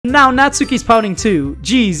now Natsuki's pouting too.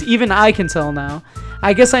 Geez, even I can tell now.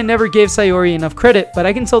 I guess I never gave Sayori enough credit, but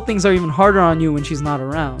I can tell things are even harder on you when she's not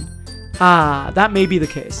around. Ah, that may be the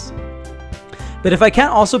case. But if I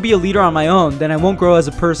can't also be a leader on my own, then I won't grow as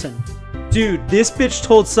a person. Dude, this bitch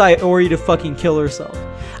told Sayori to fucking kill herself.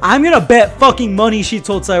 I'm gonna bet fucking money she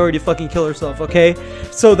told Sayori to fucking kill herself, okay?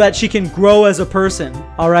 So that she can grow as a person,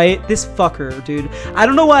 alright? This fucker, dude. I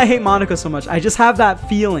don't know why I hate Monica so much. I just have that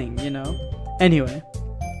feeling, you know? Anyway.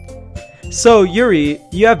 So, Yuri,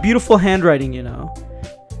 you have beautiful handwriting, you know?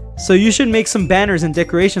 So you should make some banners and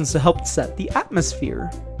decorations to help set the atmosphere.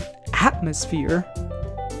 Atmosphere?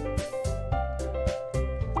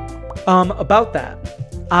 About that.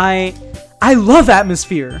 I love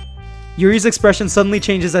atmosphere. Yuri's expression suddenly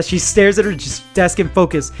changes as she stares at her desk in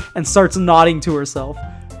focus and starts nodding to herself.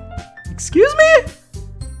 Excuse me?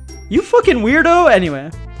 You fucking weirdo?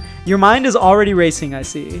 Anyway, your mind is already racing, I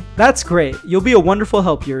see. That's great. You'll be a wonderful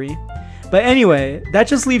help, Yuri. But anyway, that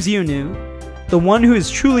just leaves you, Nu. The one who is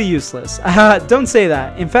truly useless. Don't say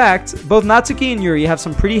that. In fact, both Natsuki and Yuri have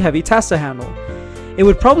some pretty heavy tasks to handle. It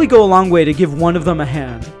would probably go a long way to give one of them a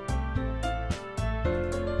hand.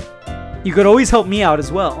 You could always help me out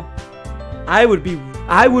as well. I would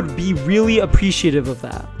be really appreciative of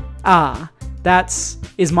that. Ah,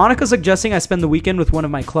 is Monica suggesting I spend the weekend with one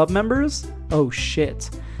of my club members? Oh shit.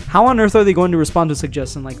 How on earth are they going to respond to a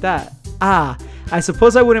suggestion like that? Ah, I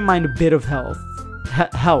suppose I wouldn't mind a bit of help.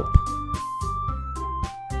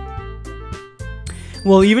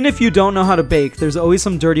 Well, even if you don't know how to bake, there's always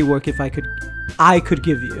some dirty work I could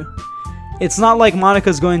give you. It's not like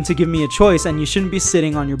Monica's going to give me a choice and you shouldn't be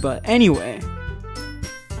sitting on your butt anyway.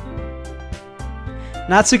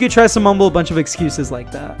 Natsuki tries to mumble a bunch of excuses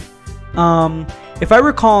like that. If I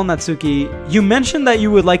recall, Natsuki, you mentioned that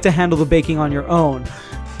you would like to handle the baking on your own.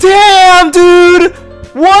 Damn, dude!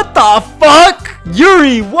 What the fuck?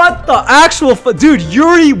 Yuri, what the actual dude,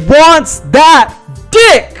 Yuri wants that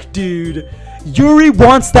dick, dude. Yuri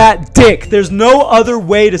wants that dick. There's no other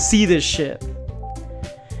way to see this shit.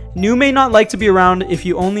 Nu may not like to be around if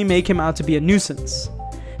you only make him out to be a nuisance.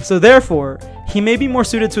 So therefore, he may be more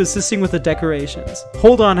suited to assisting with the decorations.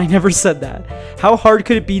 Hold on, I never said that. How hard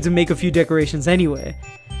could it be to make a few decorations anyway?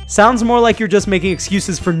 Sounds more like you're just making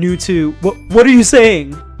excuses for Nu to... What are you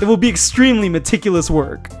saying? It will be extremely meticulous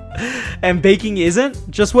work. And baking isn't?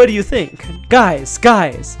 Just what do you think? Guys,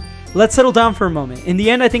 let's settle down for a moment. In the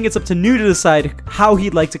end, I think it's up to Nu to decide how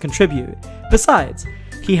he'd like to contribute. Besides,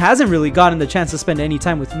 he hasn't really gotten the chance to spend any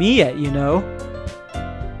time with me yet, you know?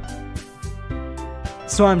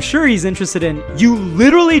 So I'm sure he's interested in... You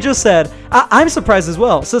literally just said... I'm surprised as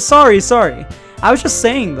well. So sorry. I was just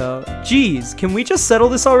saying though. Jeez, can we just settle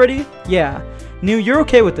this already? Yeah. Nu, you're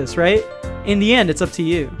okay with this, right? In the end, it's up to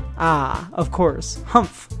you. Ah, of course.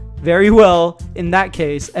 Humph. Very well. In that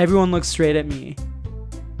case, everyone looks straight at me.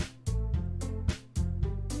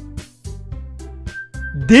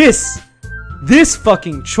 This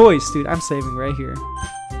fucking choice, dude. I'm saving right here.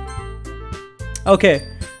 Okay.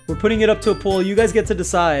 We're putting it up to a poll. You guys get to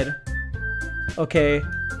decide. Okay.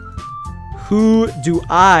 Who do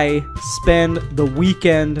I spend the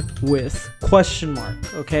weekend with? Question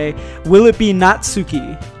mark. Okay. Will it be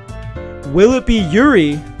Natsuki? Will it be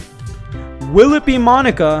Yuri? Will it be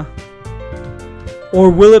Monica? Or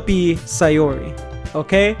will it be Sayori?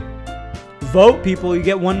 Okay. Vote, people. You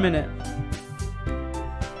get 1 minute.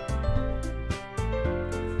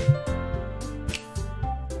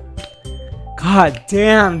 God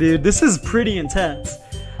damn, dude. This is pretty intense.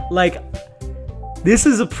 Like, this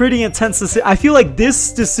is a pretty intense decision. I feel like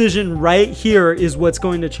this decision right here is what's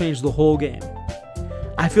going to change the whole game.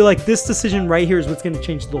 I feel like this decision right here is what's going to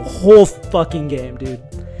change the whole fucking game, dude.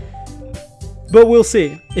 But we'll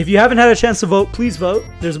see. If you haven't had a chance to vote, please vote.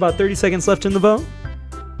 There's about 30 seconds left in the vote.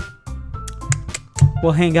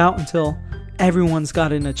 We'll hang out until everyone's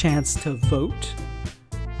gotten a chance to vote.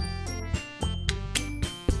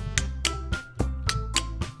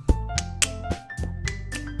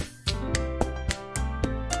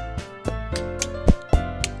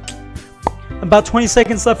 About 20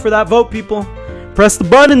 seconds left for that vote, people. Press the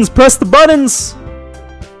buttons, press the buttons.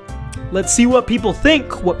 Let's see what people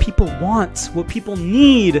think, what people want, what people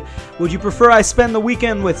need. Would you prefer I spend the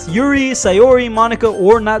weekend with Yuri, Sayori, Monica,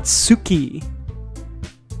 or Natsuki?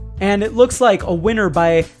 And it looks like a winner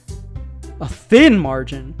by a thin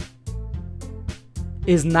margin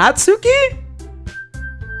is Natsuki?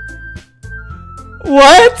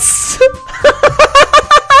 What?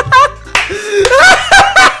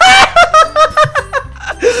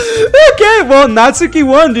 Okay, well, Natsuki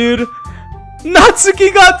won, dude.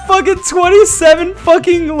 Natsuki got fucking 27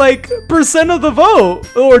 fucking, like, % of the vote.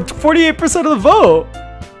 Or 48% of the vote.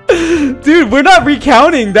 Dude, we're not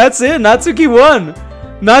recounting. That's it. Natsuki won.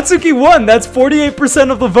 Natsuki won. That's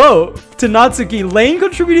 48% of the vote to Natsuki. Lane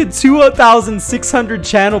contributed 2,600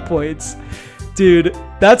 channel points. Dude,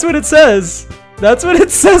 that's what it says. That's what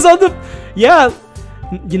it says on the... Yeah.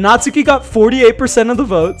 Natsuki got 48% of the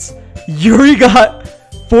votes. Yuri got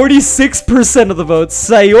 46% of the votes.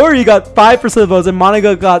 Sayori got 5% of the votes. And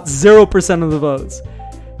Monica got 0% of the votes.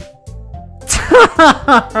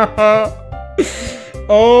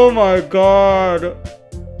 Oh my god.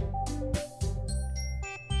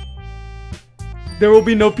 There will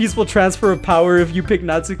be no peaceful transfer of power if you pick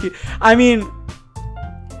Natsuki. I mean...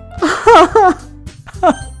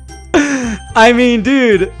 I mean,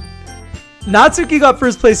 dude. Natsuki got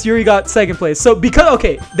first place, Yuri got second place. So because,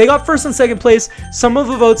 okay, they got first and second place. Some of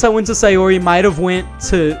the votes that went to Sayori might have went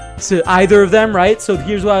to either of them, right? So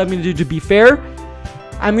here's what I'm going to do to be fair.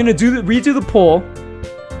 I'm going to redo the poll.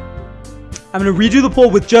 I'm going to redo the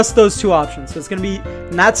poll with just those two options. So it's going to be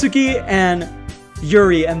Natsuki and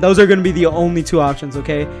Yuri, and those are going to be the only two options,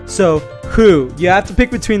 okay? So who? You have to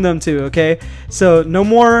pick between them two, okay? So no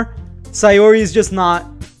more. Sayori is just not,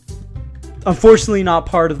 unfortunately, not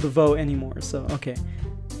part of the vote anymore. So, okay.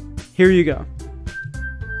 Here you go.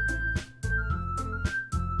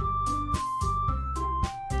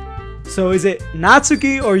 So is it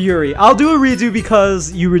Natsuki or Yuri? I'll do a redo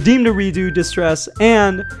because you redeemed a redo, Distress,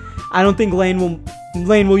 and I don't think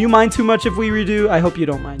Lane, will you mind too much if we redo? I hope you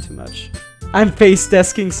don't mind too much. I'm face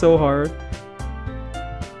desking so hard.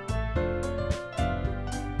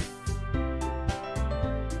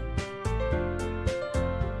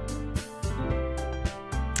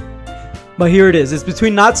 But here it is. It's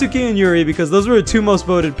between Natsuki and Yuri because those were the two most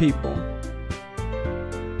voted people.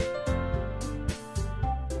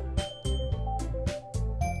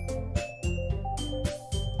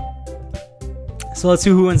 So let's see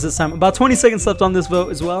who wins this time. About 20 seconds left on this vote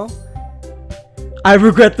as well. I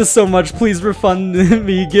regret this so much. Please refund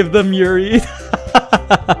me. Give them Yuri.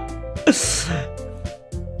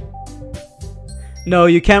 No,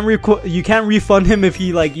 you can't refund him if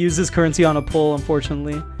he like uses currency on a poll,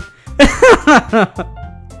 unfortunately.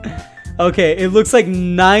 Okay, it looks like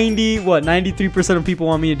 93% of people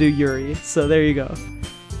want me to do Yuri. So there you go.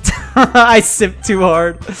 I sipped too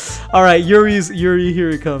hard. All right, Yuri,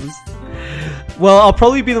 here it comes. Well, I'll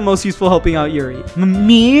probably be the most useful helping out Yuri.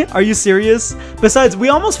 Me? Are you serious? Besides, we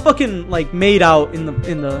almost fucking like made out in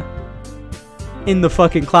the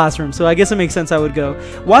fucking classroom, so I guess it makes sense I would go.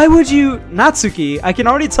 Why would you, Natsuki? I can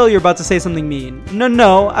already tell you're about to say something mean.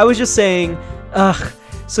 No, I was just saying, ugh.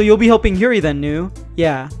 So you'll be helping Yuri then, Nu?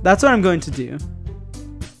 Yeah, that's what I'm going to do.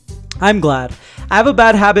 I'm glad. I have a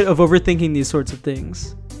bad habit of overthinking these sorts of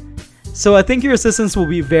things. So I think your assistance will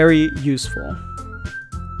be very useful.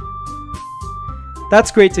 That's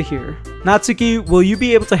great to hear. Natsuki, will you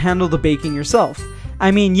be able to handle the baking yourself?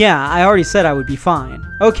 I mean, yeah, I already said I would be fine.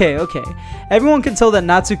 Okay. Everyone can tell that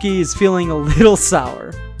Natsuki is feeling a little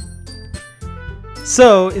sour.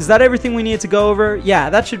 So, is that everything we needed to go over?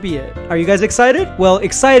 Yeah, that should be it. Are you guys excited? Well,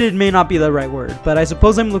 excited may not be the right word, but I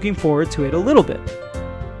suppose I'm looking forward to it a little bit.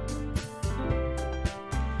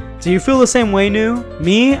 Do you feel the same way, Nu?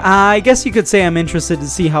 Me? I guess you could say I'm interested to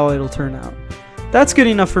see how it'll turn out. That's good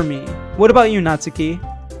enough for me. What about you, Natsuki?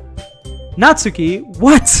 Natsuki?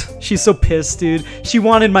 What? She's so pissed, dude. She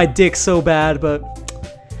wanted my dick so bad, but...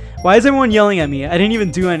 Why is everyone yelling at me? I didn't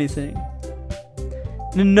even do anything.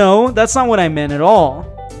 No, that's not what I meant at all.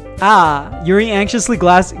 Ah, Yuri anxiously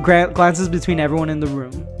glances between everyone in the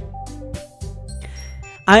room.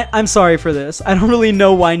 I'm sorry for this. I don't really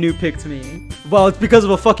know why Nu picked me. Well, it's because of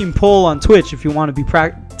a fucking poll on Twitch if you want to be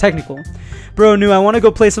technical. Bro, Nu, I want to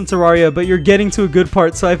go play some Terraria, but you're getting to a good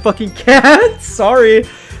part, so I fucking can't. Sorry.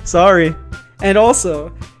 And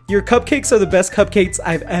also, your cupcakes are the best cupcakes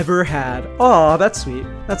I've ever had. Aw, that's sweet.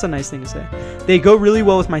 That's a nice thing to say. They go really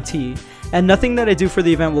well with my tea. And nothing that I do for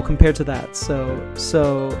the event will compare to that.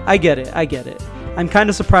 So I get it. I'm kind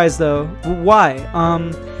of surprised though. Why?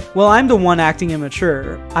 Well, I'm the one acting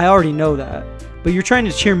immature. I already know that. But you're trying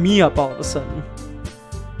to cheer me up all of a sudden.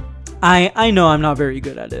 I know I'm not very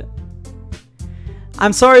good at it.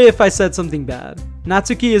 I'm sorry if I said something bad.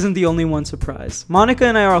 Natsuki isn't the only one surprised. Monica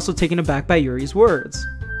and I are also taken aback by Yuri's words.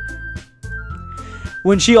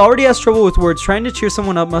 When she already has trouble with words, trying to cheer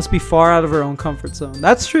someone up must be far out of her own comfort zone.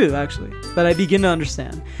 That's true, actually. But I begin to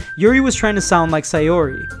understand. Yuri was trying to sound like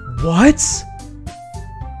Sayori. What?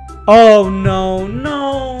 Oh, no,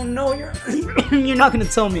 you're not going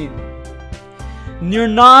to tell me. You're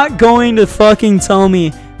not going to fucking tell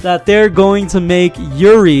me that they're going to make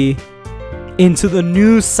Yuri into the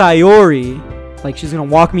new Sayori. Like, she's going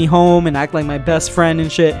to walk me home and act like my best friend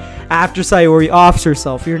and shit. after Sayori offs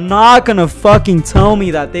herself. You're not gonna fucking tell me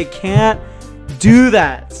that they can't do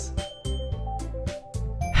that.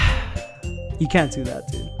 You can't do that,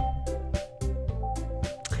 dude.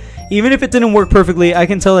 Even if it didn't work perfectly, I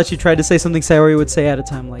can tell that she tried to say something Sayori would say at a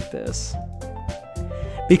time like this.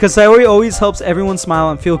 Because Sayori always helps everyone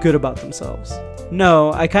smile and feel good about themselves.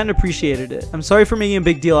 No, I kind of appreciated it. I'm sorry for making a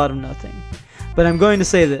big deal out of nothing. But I'm going to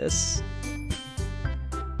say this.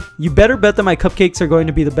 You better bet that my cupcakes are going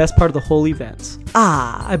to be the best part of the whole event.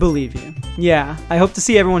 Ah, I believe you. Yeah, I hope to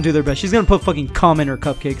see everyone do their best. She's gonna put fucking cum in her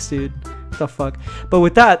cupcakes, dude. What the fuck? But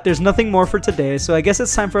with that, there's nothing more for today, so I guess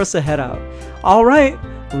it's time for us to head out. Alright,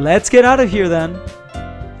 let's get out of here then.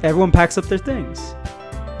 Everyone packs up their things.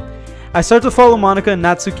 I start to follow Monika and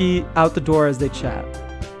Natsuki out the door as they chat.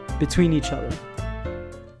 Between each other.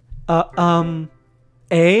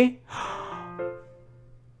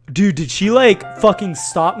 Dude, did she like fucking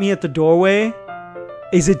stop me at the doorway?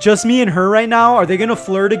 Is it just me and her right now? Are they gonna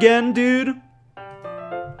flirt again, dude?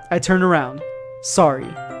 I turn around.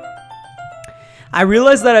 Sorry. I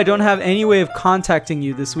realize that I don't have any way of contacting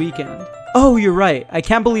you this weekend. Oh, you're right. I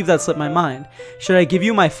can't believe that slipped my mind. Should I give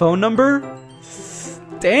you my phone number?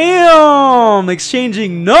 Damn!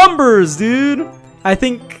 Exchanging numbers, dude! I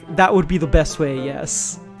think that would be the best way,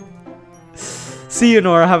 yes. See you,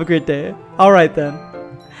 Nora. Have a great day. Alright then.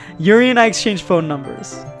 Yuri and I exchanged phone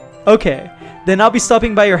numbers. Okay, then I'll be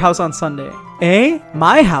stopping by your house on Sunday. Eh?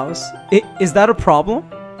 My house? Is that a problem?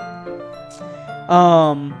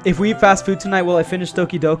 If we eat fast food tonight, will I finish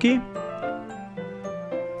Doki Doki?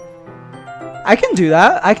 I can do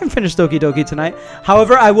that. I can finish Doki Doki tonight.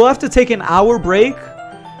 However, I will have to take an hour break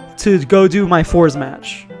to go do my fours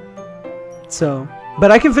match. So,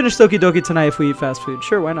 but I can finish Doki Doki tonight if we eat fast food.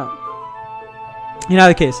 Sure, why not? In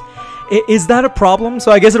either case, is that a problem?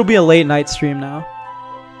 So I guess it'll be a late night stream now.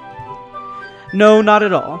 No, not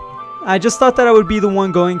at all. I just thought that I would be the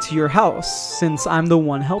one going to your house, since I'm the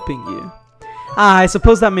one helping you. Ah, I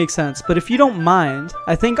suppose that makes sense, but if you don't mind,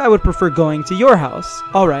 I think I would prefer going to your house.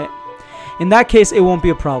 Alright. In that case, it won't be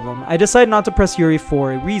a problem. I decided not to press Yuri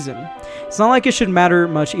for a reason. It's not like it should matter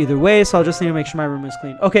much either way, so I'll just need to make sure my room is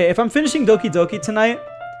clean. Okay, if I'm finishing Doki Doki tonight,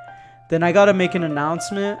 then I gotta make an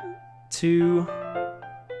announcement to...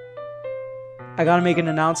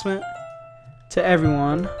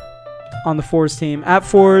 everyone on the Fours team. At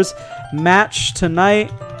Fours, match tonight,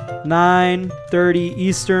 9:30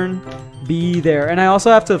 Eastern. Be there. And I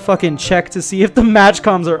also have to fucking check to see if the match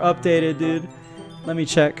comms are updated, dude. Let me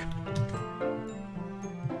check.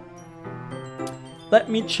 Let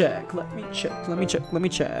me check.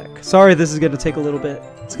 Sorry, this is gonna take a little bit.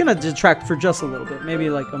 It's gonna detract for just a little bit,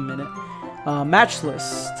 maybe like a minute. Match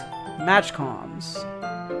list, match comms,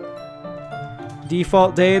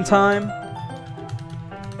 default day and time.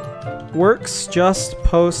 Works. Just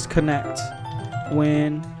post connect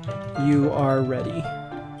when you are ready.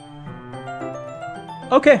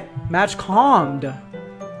 Okay, match calmed.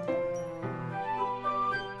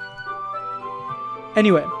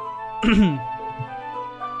 Anyway.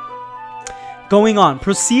 Going on.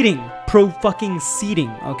 Proceeding. Pro-fucking-ceeding,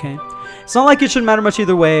 okay? It's not like it should matter much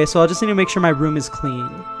either way, so I'll just need to make sure my room is clean.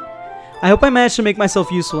 I hope I managed to make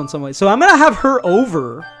myself useful in some way. So I'm gonna have her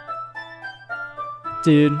over.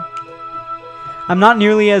 Dude. I'm not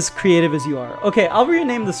nearly as creative as you are. Okay, I'll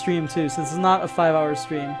rename the stream too, since it's not a 5-hour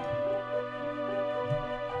stream.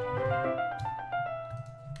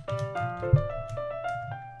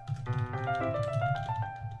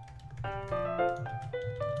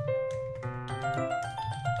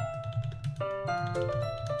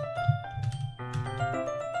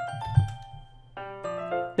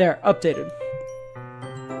 There, updated.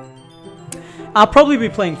 I'll probably be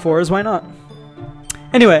playing fours, why not?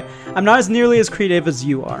 Anyway, I'm not as nearly as creative as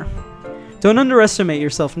you are. Don't underestimate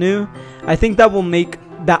yourself, Nu. I think that we'll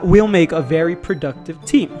make a very productive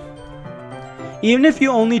team. Even if you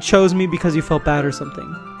only chose me because you felt bad or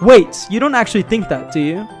something. Wait, you don't actually think that, do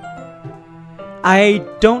you? I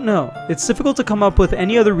don't know. It's difficult to come up with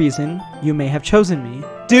any other reason you may have chosen me.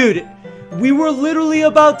 Dude, we were literally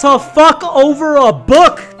about to fuck over a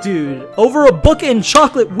book, dude. Over a book and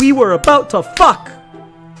chocolate, we were about to fuck.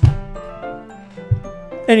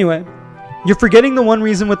 Anyway, you're forgetting the one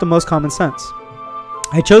reason with the most common sense.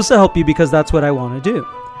 I chose to help you because that's what I want to do.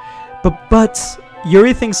 But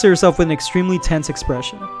Yuri thinks to herself with an extremely tense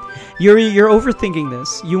expression. Yuri, you're overthinking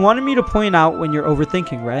this. You wanted me to point out when you're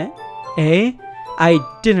overthinking, right? Eh? I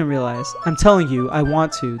didn't realize. I'm telling you, I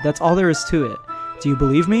want to. That's all there is to it. Do you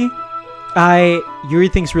believe me? Yuri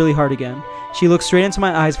thinks really hard again. She looks straight into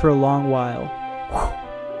my eyes for a long while.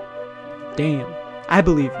 Whew. Damn. I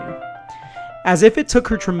believe you. As if it took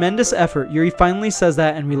her tremendous effort, Yuri finally says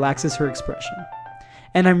that and relaxes her expression.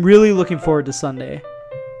 And I'm really looking forward to Sunday.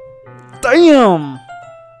 Damn!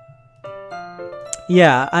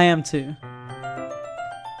 Yeah, I am too.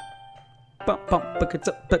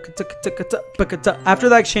 After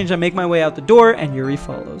that exchange, I make my way out the door and Yuri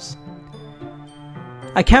follows.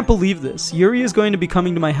 I can't believe this. Yuri is going to be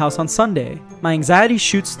coming to my house on Sunday. My anxiety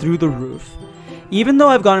shoots through the roof, even though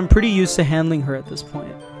I've gotten pretty used to handling her at this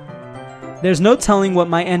point. There's no telling what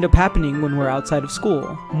might end up happening when we're outside of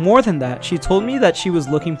school. More than that, she told me that she was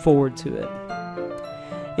looking forward to it.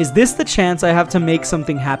 Is this the chance I have to make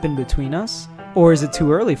something happen between us? Or is it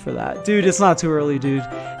too early for that? Dude, it's not too early, dude.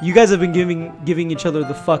 You guys have been giving each other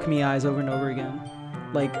the fuck me eyes over and over again.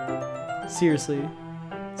 Like, seriously.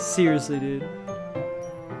 Seriously, dude.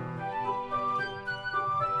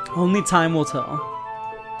 Only time will tell.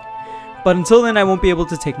 But until then, I won't be able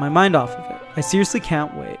to take my mind off of it. I seriously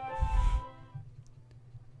can't wait.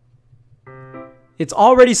 It's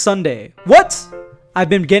already Sunday. What? I've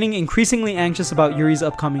been getting increasingly anxious about Yuri's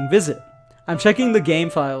upcoming visit. I'm checking the game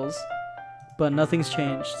files, but nothing's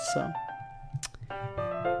changed, so.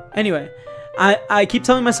 Anyway, I keep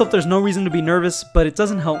telling myself there's no reason to be nervous, but it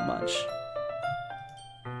doesn't help much.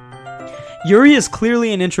 Yuri is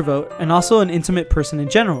clearly an introvert and also an intimate person in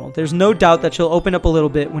general. There's no doubt that she'll open up a little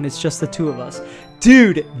bit when it's just the two of us.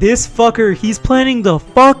 Dude, this fucker, he's planning to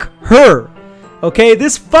fuck her. Okay,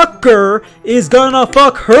 this fucker is gonna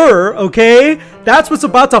fuck her, okay? That's what's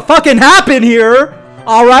about to fucking happen here.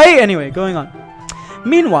 Alright? Anyway, going on.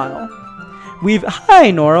 Meanwhile, Hi,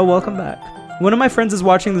 Nora, welcome back. One of my friends is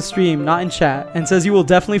watching the stream, not in chat, and says you will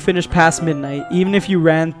definitely finish past midnight, even if you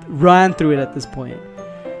ran through it at this point.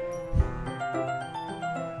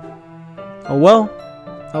 Oh well.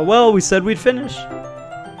 Oh well, we said we'd finish.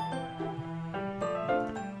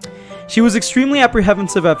 She was extremely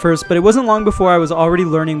apprehensive at first, but it wasn't long before I was already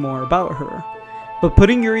learning more about her. But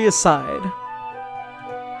putting Yuri aside,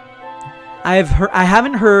 I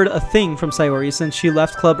haven't heard a thing from Sayori since she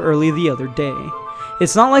left club early the other day.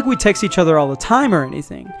 It's not like we text each other all the time or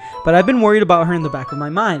anything, but I've been worried about her in the back of my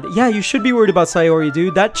mind. Yeah, you should be worried about Sayori,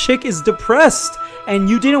 dude. That chick is depressed, and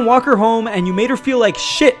you didn't walk her home, and you made her feel like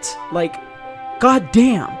shit. Like,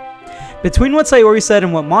 goddamn. Between what Sayori said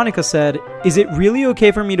and what Monica said, is it really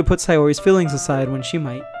okay for me to put Sayori's feelings aside when she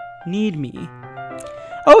might need me?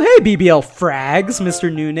 Oh, hey, BBL Frags,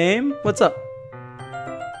 Mr. New Name. What's up?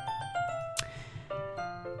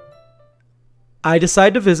 I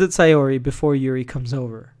decide to visit Sayori before Yuri comes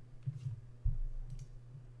over.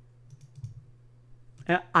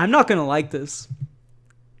 I'm not gonna like this.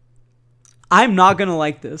 I'm not gonna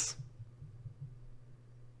like this.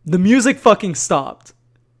 The music fucking stopped.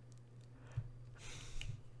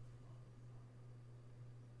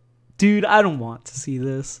 Dude, I don't want to see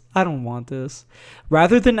this. I don't want this.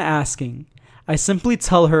 Rather than asking, I simply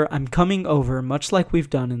tell her I'm coming over, much like we've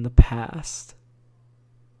done in the past.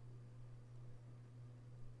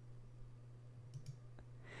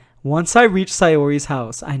 Once I reach Sayori's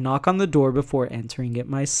house, I knock on the door before entering it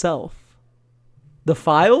myself. The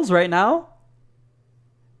files right now?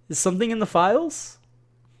 Is something in the files?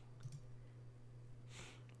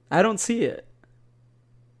 I don't see it.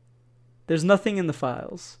 There's nothing in the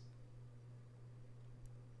files.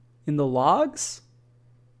 In the logs?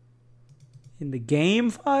 In the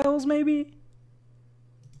game files, maybe?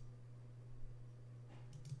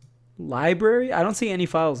 Library? I don't see any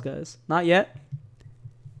files, guys. Not yet.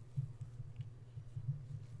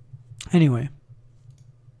 Anyway.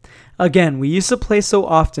 Again, we used to play so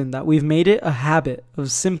often that we've made it a habit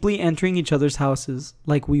of simply entering each other's houses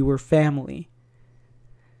like we were family.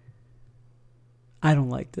 I don't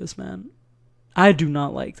like this, man. I do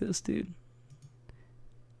not like this, dude.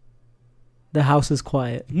 The house is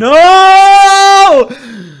quiet. No!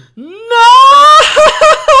 No!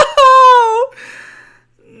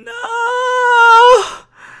 No!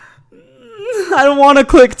 I don't want to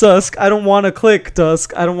click, Dusk. I don't want to click,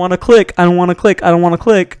 Dusk. I don't want to click. I don't want to click. I don't want to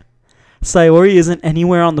click. Sayori isn't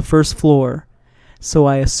anywhere on the first floor, so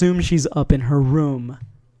I assume she's up in her room.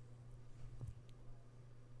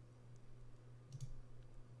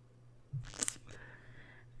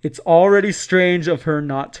 It's already strange of her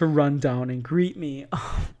not to run down and greet me.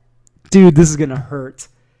 Oh, dude, this is gonna hurt.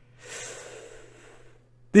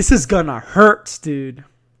 This is gonna hurt, dude.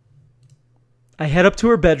 I head up to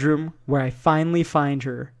her bedroom, where I finally find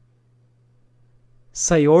her.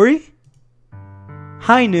 Sayori?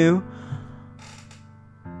 Hi, New.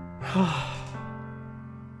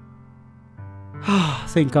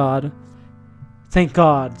 Thank God. Thank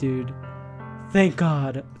God, dude. Thank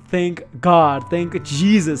God. Thank God. Thank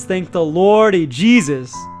Jesus. Thank the Lordy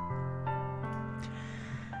Jesus.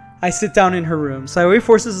 I sit down in her room. Sayori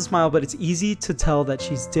forces a smile, but it's easy to tell that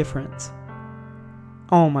she's different.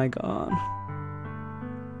 Oh my god.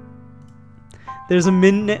 There's a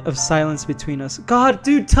minute of silence between us. God,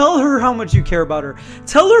 dude, tell her how much you care about her.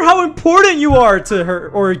 Tell her how important you are to her,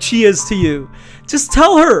 or she is to you. Just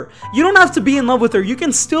tell her. You don't have to be in love with her. You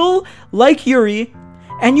can still like Yuri,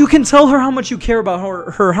 and you can tell her how much you care about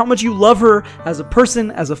her, how much you love her as a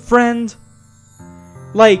person, as a friend.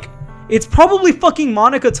 Like, it's probably fucking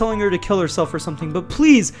Monika telling her to kill herself or something, but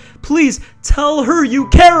please, please tell her you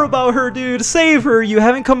care about her, dude. Save her. You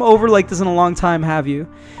haven't come over like this in a long time, have you?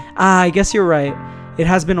 I guess you're right. It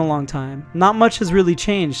has been a long time. Not much has really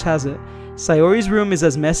changed, has it? Sayori's room is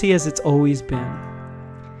as messy as it's always been.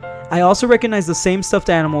 I also recognize the same stuffed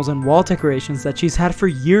animals and wall decorations that she's had for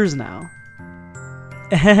years now.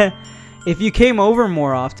 If you came over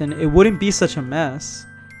more often, it wouldn't be such a mess.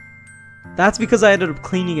 That's because I ended up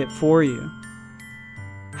cleaning it for you.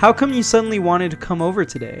 How come you suddenly wanted to come over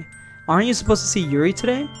today? Aren't you supposed to see Yuri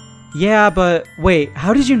today? Yeah, but wait,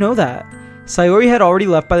 how did you know that? Sayori had already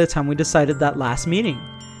left by the time we decided that last meeting.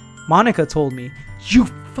 Monika told me. You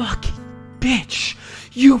fucking bitch!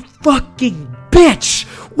 You fucking bitch!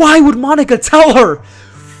 Why would Monika tell her?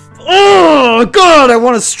 Oh god, I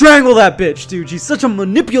want to strangle that bitch, dude. She's such a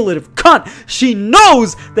manipulative cunt. She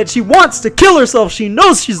knows that she wants to kill herself. She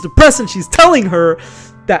knows she's depressed and she's telling her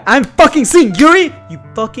that I'm fucking seeing Yuri. You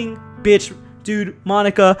fucking bitch, dude.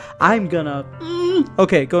 Monika, I'm gonna...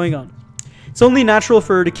 Okay, going on. It's only natural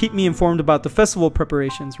for her to keep me informed about the festival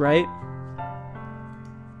preparations, right?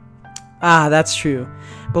 Ah, that's true.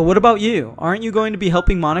 But what about you? Aren't you going to be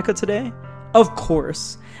helping Monika today? Of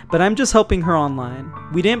course. But I'm just helping her online.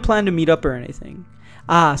 We didn't plan to meet up or anything.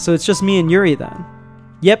 Ah, so it's just me and Yuri then.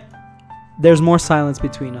 Yep. There's more silence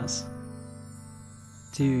between us.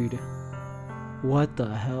 Dude. What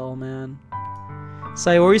the hell, man?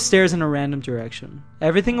 Sayori stares in a random direction.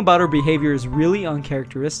 Everything about her behavior is really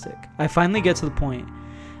uncharacteristic. I finally get to the point.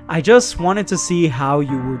 I just wanted to see how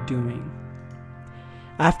you were doing.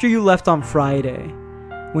 After you left on Friday,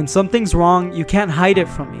 when something's wrong, you can't hide it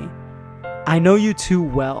from me. I know you too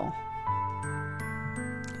well.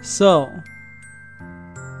 So,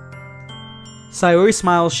 Sayori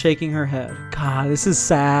smiles, shaking her head. God, this is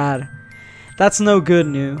sad. That's no good,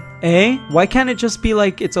 New. Eh? Why can't it just be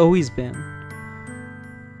like it's always been?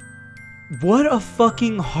 What a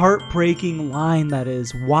fucking heartbreaking line that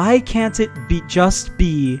is. Why can't it just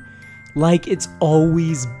be like it's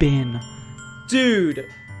always been? Dude.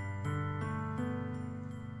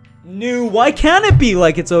 New, why can't it be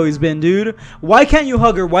like it's always been, dude? Why can't you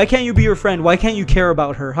hug her? Why can't you be her friend? Why can't you care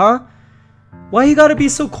about her, huh? Why you gotta be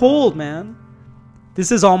so cold, man?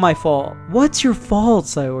 This is all my fault. What's your fault,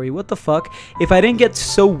 Sayori? What the fuck? If I didn't get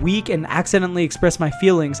so weak and accidentally express my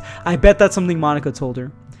feelings, I bet that's something Monika told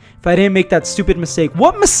her. If I didn't make that stupid mistake.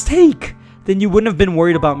 What mistake? Then you wouldn't have been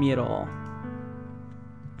worried about me at all.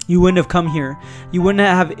 You wouldn't have come here. You wouldn't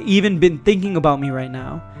have even been thinking about me right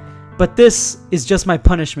now. But this is just my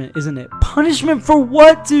punishment, isn't it? Punishment for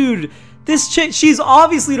what, dude? This chick, she's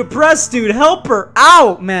obviously depressed, dude. Help her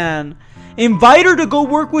out, man. Invite her to go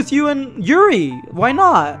work with you and Yuri. Why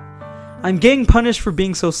not? I'm getting punished for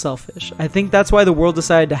being so selfish. I think that's why the world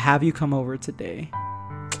decided to have you come over today.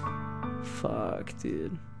 Fuck,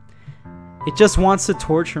 dude. It just wants to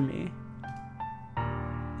torture me.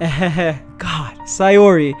 God,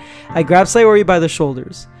 Sayori. I grab Sayori by the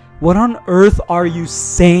shoulders. What on earth are you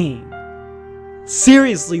saying?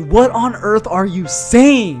 Seriously, what on earth are you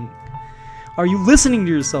saying? Are you listening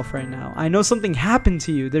to yourself right now? I know something happened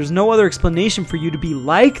to you. There's no other explanation for you to be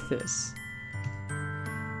like this.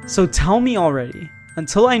 So tell me already.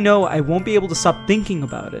 Until I know, I won't be able to stop thinking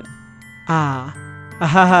about it.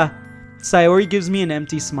 Ahaha. Sayori gives me an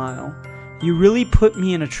empty smile. You really put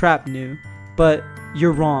me in a trap, New. But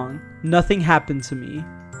you're wrong. Nothing happened to me.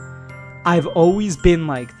 I've always been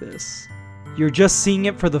like this. You're just seeing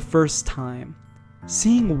it for the first time.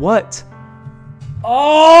 Seeing what?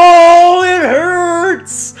 Oh, it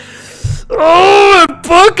hurts! Oh, it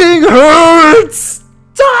fucking hurts!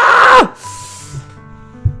 Ah!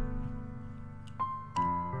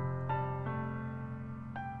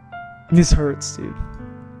 This hurts, dude.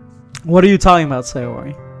 What are you talking about,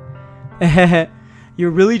 Sayori?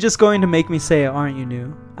 You're really just going to make me say it, aren't you,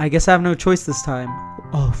 New? I guess I have no choice this time.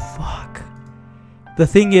 Oh, fuck. The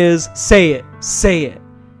thing is, say it. Say it.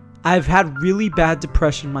 I've had really bad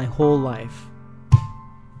depression my whole life.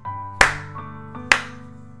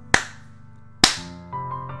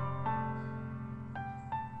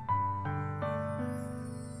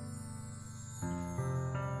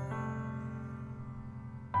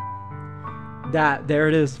 There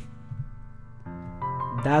it is.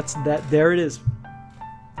 There it is.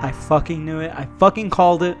 I fucking knew it. I fucking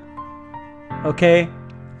called it. Okay?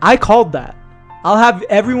 I called that. I'll have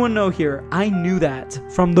everyone know here. I knew that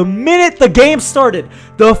from the minute the game started.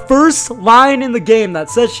 The first line in the game that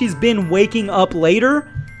says she's been waking up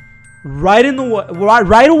later, right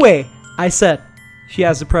away, I said she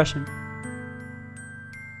has depression.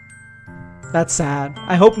 That's sad.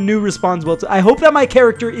 I hope New responds well to. I hope that my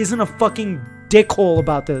character isn't a fucking dickhole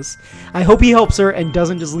about this. I hope he helps her and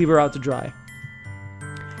doesn't just leave her out to dry.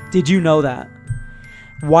 Did you know that?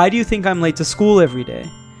 Why do you think I'm late to school every day?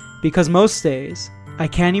 Because most days, I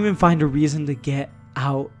can't even find a reason to get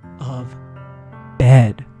out of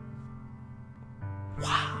bed.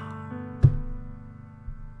 Wow.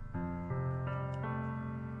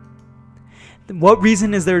 What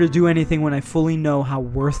reason is there to do anything when I fully know how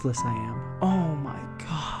worthless I am? Oh my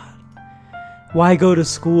God. Why go to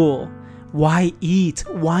school? Why eat?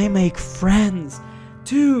 Why make friends?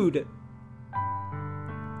 Dude,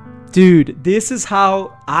 this is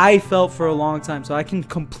how I felt for a long time, so I can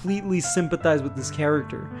completely sympathize with this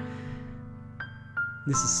character.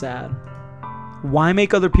 This is sad. Why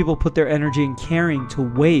make other people put their energy and caring to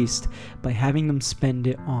waste by having them spend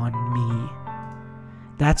it on me?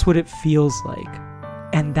 That's what it feels like.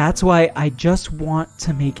 And that's why I just want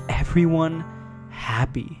to make everyone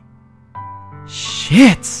happy.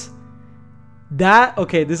 Shit!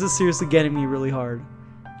 Okay, this is seriously getting me really hard.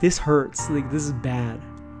 This hurts. Like, this is bad.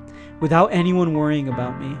 Without anyone worrying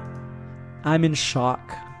about me, I'm in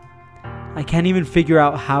shock. I can't even figure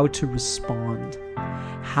out how to respond.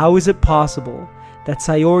 How is it possible that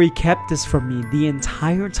Sayori kept this from me the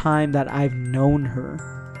entire time that I've known her?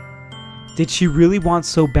 Did she really want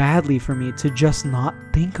so badly for me to just not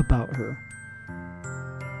think about her?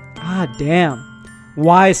 God damn.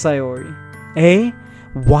 Why, Sayori?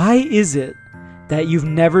 Why is it that you've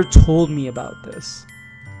never told me about this?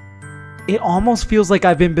 It almost feels like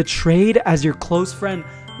I've been betrayed as your close friend.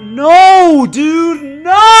 No, dude,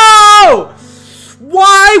 no!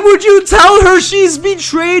 Why would you tell her she's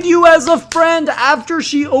betrayed you as a friend after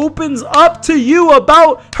she opens up to you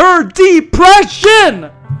about her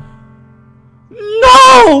depression?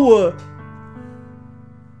 No!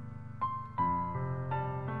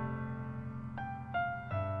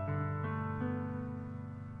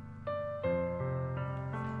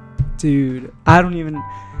 Dude, I don't even...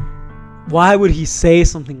 Why would he say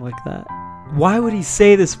something like that? Why would he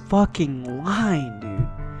say this fucking line, dude?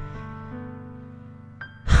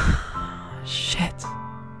 Shit.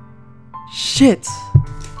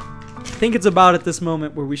 I think it's about at this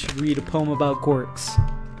moment where we should read a poem about gorks.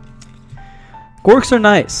 Gorks are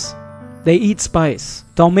nice. They eat spice.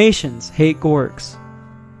 Dalmatians hate gorks.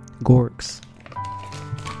 Gorks.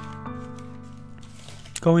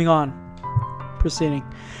 Going on. Proceeding.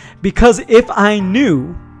 Because if I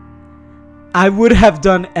knew, I would have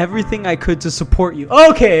done everything I could to support you.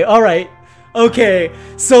 Okay, alright. Okay,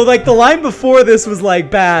 so like the line before this was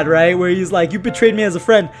like bad, right? Where he's like, you betrayed me as a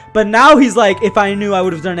friend. But now he's like, if I knew, I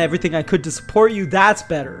would have done everything I could to support you. That's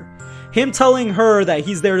better. Him telling her that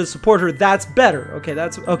he's there to support her, that's better. Okay,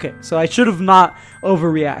 that's okay. So I should have not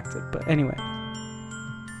overreacted. But anyway.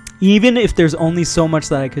 Even if there's only so much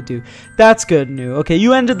that I could do. That's good, New. Okay,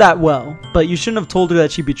 you ended that well. But you shouldn't have told her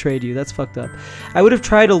that she betrayed you. That's fucked up. I would have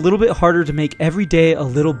tried a little bit harder to make every day a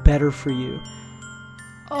little better for you.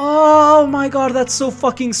 Oh my god, that's so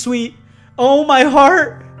fucking sweet. Oh, my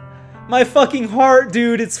heart. My fucking heart,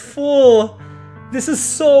 dude. It's full. This is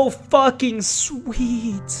so fucking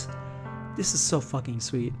sweet. This is so fucking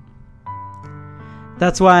sweet.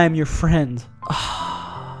 That's why I'm your friend.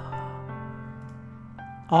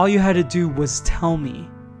 All you had to do was tell me.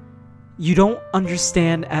 You don't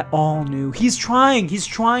understand at all, New. He's trying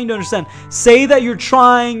to understand. Say that you're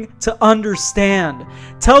trying to understand.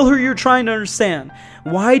 Tell her you're trying to understand.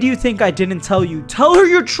 Why do you think I didn't tell you? Tell her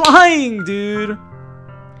you're trying, dude.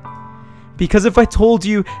 Because if I told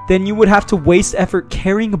you, then you would have to waste effort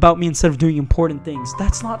caring about me instead of doing important things.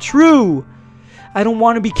 That's not true. I don't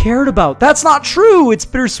want to be cared about. That's not true. It's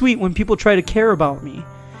bittersweet when people try to care about me.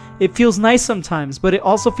 It feels nice sometimes, but it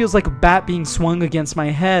also feels like a bat being swung against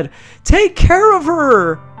my head. Take care of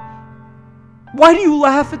her! Why do you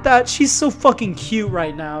laugh at that? She's so fucking cute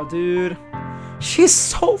right now, dude. She's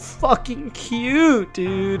so fucking cute,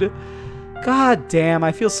 dude. God damn,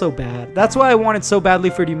 I feel so bad. That's why I wanted so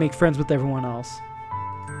badly for you to make friends with everyone else.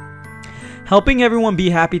 Helping everyone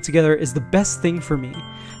be happy together is the best thing for me.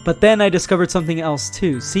 But then I discovered something else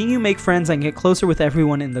too. Seeing you make friends and get closer with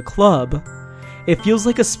everyone in the club... It feels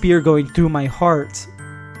like a spear going through my heart.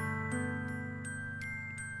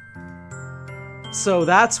 So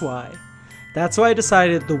that's why. That's why I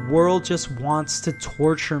decided the world just wants to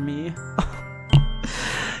torture me.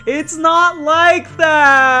 It's not like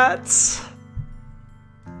that!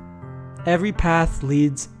 Every path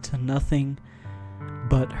leads to nothing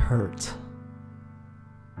but hurt.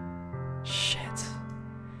 Shit.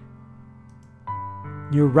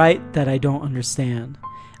 You're right that I don't understand.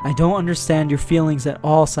 I don't understand your feelings at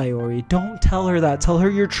all, Sayori. Don't tell her that. Tell her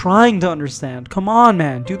you're trying to understand. Come on,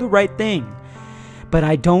 man. Do the right thing. But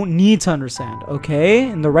I don't need to understand, okay?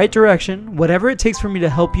 In the right direction, whatever it takes for me to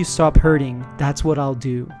help you stop hurting, that's what I'll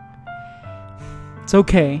do. It's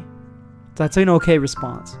okay. That's an okay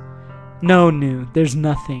response. No, Nu, there's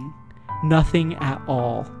nothing. Nothing at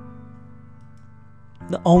all.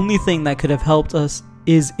 The only thing that could have helped us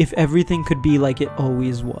is if everything could be like it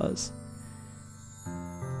always was.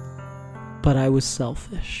 But I was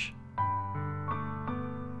selfish.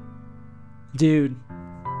 Dude.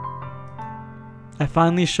 I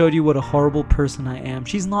finally showed you what a horrible person I am.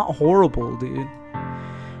 She's not horrible, dude.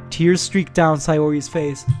 Tears streaked down Sayori's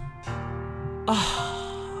face.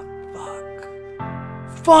 Ah,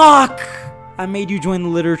 fuck. Fuck! I made you join the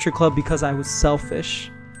literature club because I was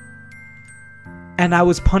selfish. And I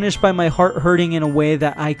was punished by my heart hurting in a way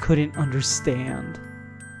that I couldn't understand.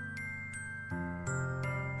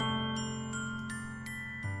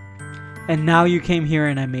 And now you came here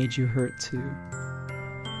and I made you hurt too.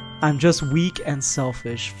 I'm just weak and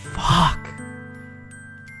selfish. Fuck.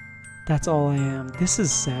 That's all I am. This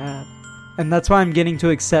is sad. And that's why I'm getting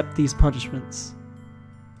to accept these punishments.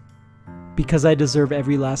 Because I deserve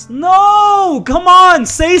every last... No! Come on!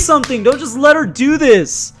 Say something! Don't just let her do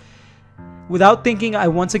this! Without thinking, I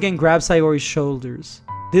once again grab Sayori's shoulders.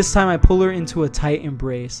 This time I pull her into a tight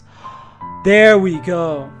embrace. There we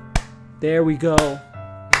go. There we go.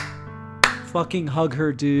 Fucking hug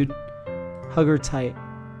her, dude. Hug her tight.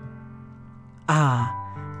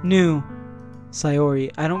 Ah, Nu,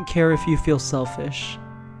 Sayori, I don't care if you feel selfish.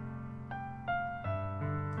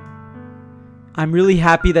 I'm really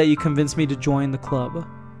happy that you convinced me to join the club.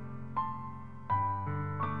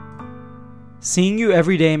 Seeing you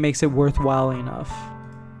every day makes it worthwhile enough.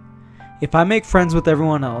 If I make friends with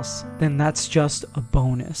everyone else, then that's just a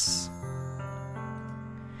bonus.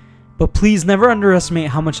 But please never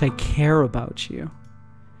underestimate how much I care about you.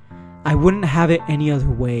 I wouldn't have it any other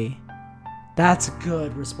way. That's a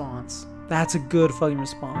good response. That's a good fucking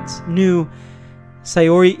response. Nu,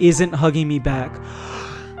 Sayori isn't hugging me back.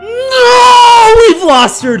 No! We've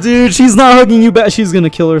lost her, dude. She's not hugging you back. She's gonna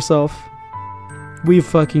kill herself. We've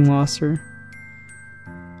fucking lost her.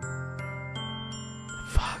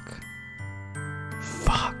 Fuck.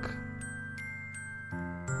 Fuck.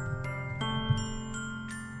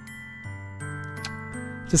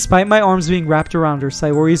 Despite my arms being wrapped around her,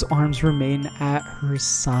 Sayori's arms remain at her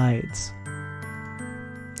sides.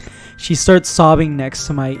 She starts sobbing next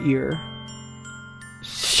to my ear.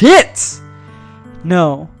 Shit!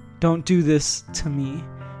 No, don't do this to me.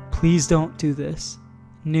 Please don't do this.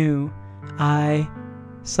 Nu,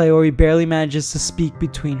 Sayori barely manages to speak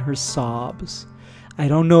between her sobs. I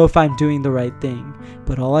don't know if I'm doing the right thing,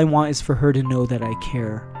 but all I want is for her to know that I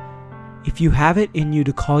care. If you have it in you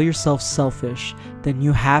to call yourself selfish, then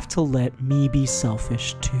you have to let me be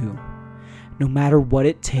selfish too. No matter what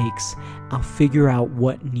it takes, I'll figure out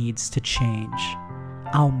what needs to change.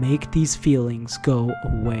 I'll make these feelings go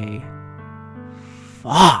away.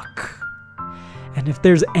 Fuck! And if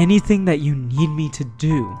there's anything that you need me to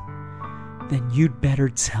do, then you'd better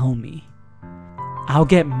tell me. I'll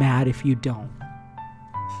get mad if you don't.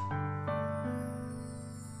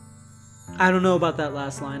 I don't know about that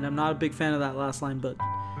last line. I'm not a big fan of that last line, but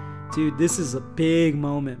dude, this is a big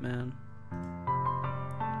moment, man.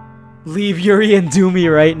 Leave Yuri and do me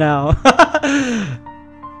right now.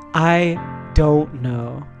 I don't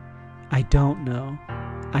know. I don't know.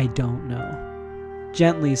 I don't know.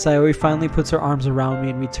 Gently, Sayori finally puts her arms around me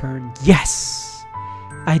in return. Yes!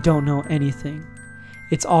 I don't know anything.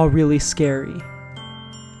 It's all really scary.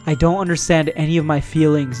 I don't understand any of my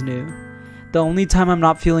feelings, Nu. The only time I'm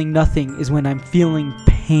not feeling nothing is when I'm feeling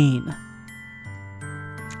pain.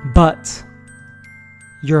 But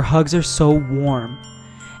your hugs are so warm,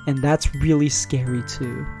 and that's really scary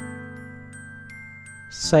too.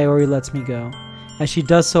 Sayori lets me go. As she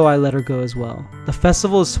does so, I let her go as well. The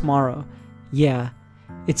festival is tomorrow. Yeah.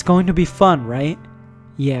 It's going to be fun, right?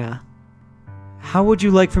 Yeah. How would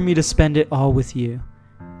you like for me to spend it all with you?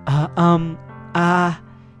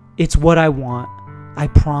 It's what I want. I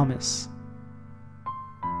promise.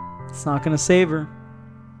 It's not gonna save her.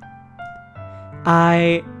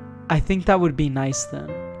 I think that would be nice then.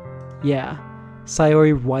 Yeah.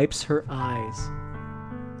 Sayori wipes her eyes.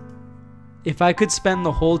 If I could spend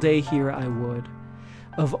the whole day here, I would.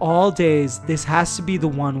 Of all days, this has to be the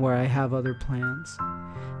one where I have other plans.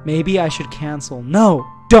 Maybe I should cancel. No,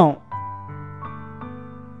 don't!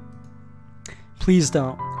 Please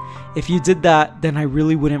don't. If you did that, then I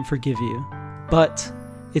really wouldn't forgive you. But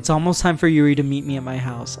it's almost time for Yuri to meet me at my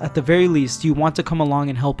house. At the very least, do you want to come along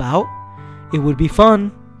and help out? It would be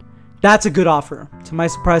fun. That's a good offer. To my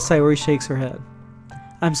surprise, Sayori shakes her head.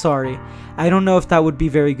 I'm sorry. I don't know if that would be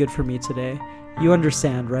very good for me today. You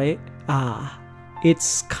understand, right?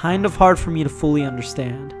 It's kind of hard for me to fully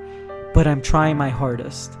understand, but I'm trying my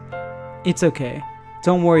hardest. It's okay.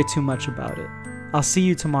 Don't worry too much about it. I'll see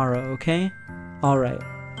you tomorrow, okay? Alright.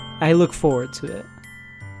 I look forward to it.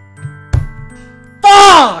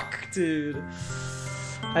 Fuck, dude!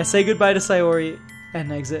 I say goodbye to Sayori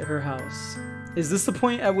and exit her house. Is this the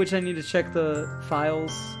point at which I need to check the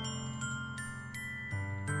files?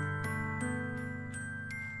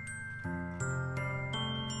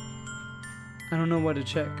 I don't know what to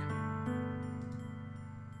check.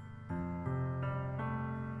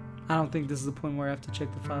 I don't think this is the point where I have to check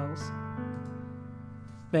the files.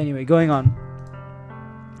 But anyway, going on.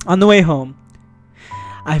 On the way home,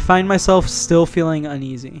 I find myself still feeling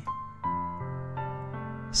uneasy.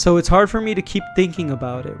 So it's hard for me to keep thinking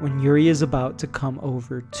about it when Yuri is about to come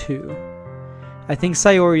over too. I think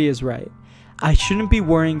Sayori is right. I shouldn't be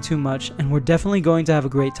worrying too much, and we're definitely going to have a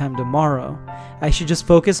great time tomorrow. I should just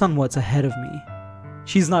focus on what's ahead of me.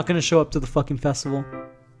 She's not gonna show up to the fucking festival.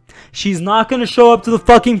 She's not gonna show up to the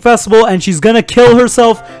fucking festival, and she's gonna kill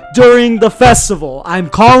herself during the festival. I'm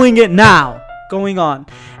calling it now. Going on.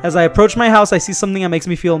 As I approach my house, I see something that makes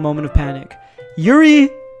me feel a moment of panic. Yuri!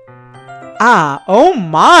 Oh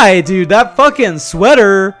my, dude. That fucking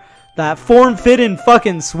sweater. That form-fitting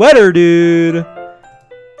fucking sweater, dude.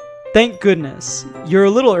 Thank goodness. You're a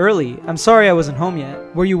little early. I'm sorry I wasn't home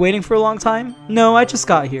yet. Were you waiting for a long time? No, I just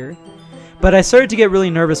got here. But I started to get really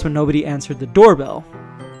nervous when nobody answered the doorbell.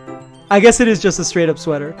 I guess it is just a straight up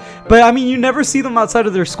sweater. But I mean, you never see them outside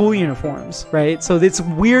of their school uniforms, right? So it's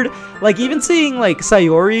weird. Like even seeing like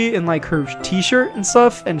Sayori in like her t-shirt and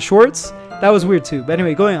stuff and shorts, that was weird too. But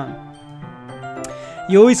anyway, going on.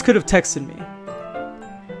 You always could have texted me.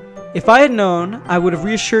 If I had known, I would have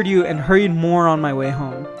reassured you and hurried more on my way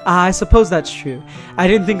home. I suppose that's true. I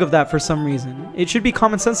didn't think of that for some reason. It should be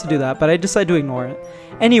common sense to do that, but I decided to ignore it.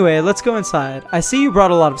 Anyway, let's go inside. I see you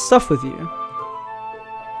brought a lot of stuff with you.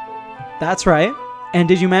 That's right. And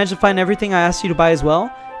did you manage to find everything I asked you to buy as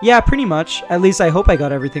well? Yeah, pretty much. At least I hope I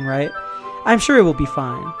got everything right. I'm sure it will be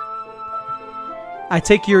fine. I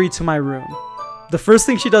take Yuri to my room. The first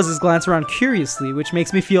thing she does is glance around curiously, which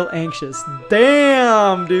makes me feel anxious.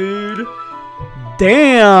 Damn, dude.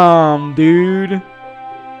 Damn, dude.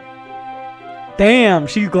 Damn,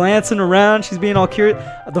 she's glancing around. She's being all curious.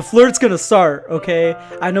 The flirt's gonna start, okay?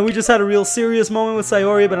 I know we just had a real serious moment with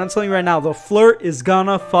Sayori, but I'm telling you right now, the flirt is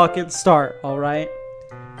gonna fucking start, alright?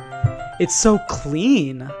 It's so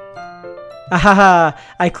clean. Ahaha,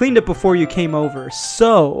 I cleaned it before you came over,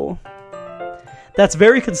 so... That's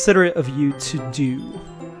very considerate of you to do.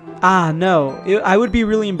 No. I would be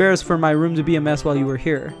really embarrassed for my room to be a mess while you were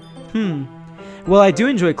here. Well, I do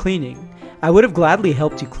enjoy cleaning. I would have gladly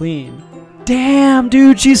helped you clean. Damn,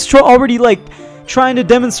 dude, she's already, like, trying to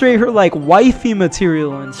demonstrate her, like, wifey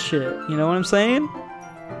material and shit. You know what I'm saying?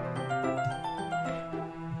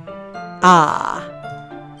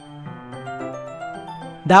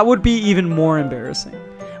 That would be even more embarrassing.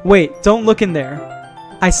 Wait, don't look in there.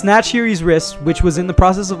 I snatched Yuri's wrist, which was in the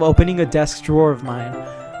process of opening a desk drawer of mine.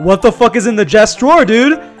 What the fuck is in the desk drawer,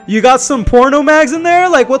 dude? You got some porno mags in there?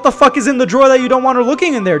 Like, what the fuck is in the drawer that you don't want her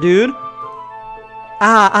looking in there, dude?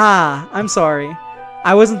 I'm sorry.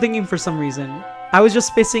 I wasn't thinking for some reason. I was just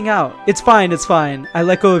spacing out. It's fine, it's fine. I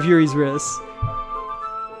let go of Yuri's wrist.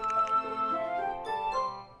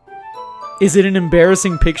 Is it an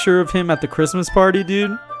embarrassing picture of him at the Christmas party,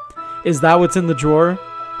 dude? Is that what's in the drawer?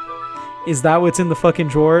 Is that what's in the fucking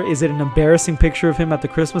drawer? Is it an embarrassing picture of him at the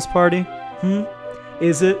Christmas party?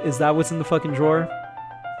 Is it? Is that what's in the fucking drawer?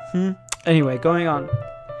 Anyway, going on.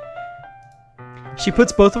 She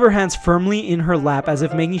puts both of her hands firmly in her lap as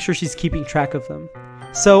if making sure she's keeping track of them.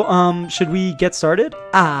 So, should we get started?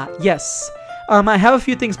 Yes. I have a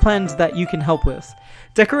few things planned that you can help with.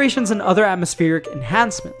 Decorations and other atmospheric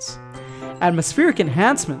enhancements. Atmospheric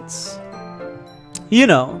enhancements? You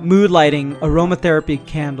know, mood lighting, aromatherapy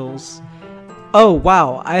candles. Oh,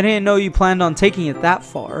 wow. I didn't know you planned on taking it that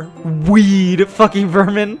far. Weed, fucking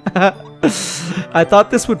vermin. I thought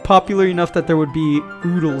this would popular enough that there would be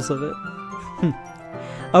oodles of it.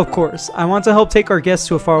 Of course, I want to help take our guests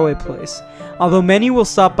to a faraway place. Although many will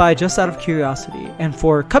stop by just out of curiosity, and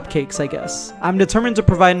for cupcakes, I guess. I'm determined to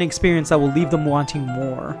provide an experience that will leave them wanting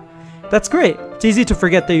more. That's great. It's easy to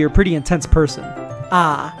forget that you're a pretty intense person.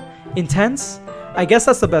 Ah, intense? I guess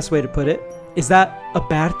that's the best way to put it. Is that a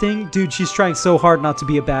bad thing? Dude, she's trying so hard not to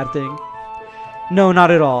be a bad thing. No,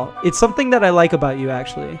 not at all. It's something that I like about you,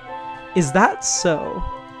 actually. Is that so?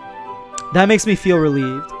 That makes me feel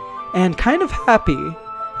relieved. And kind of happy.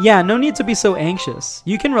 Yeah, no need to be so anxious.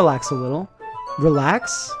 You can relax a little.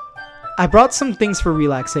 Relax? I brought some things for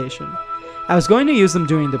relaxation. I was going to use them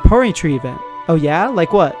during the poetry event. Oh yeah?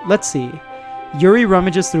 Like what? Let's see. Yuri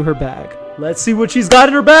rummages through her bag. Let's see what she's got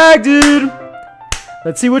in her bag, dude!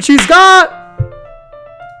 Let's see what she's got!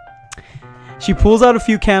 She pulls out a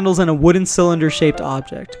few candles and a wooden cylinder-shaped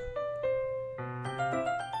object.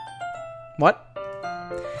 What?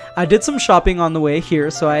 I did some shopping on the way here,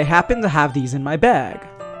 so I happen to have these in my bag.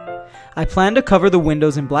 I plan to cover the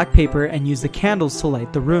windows in black paper and use the candles to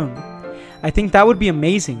light the room. I think that would be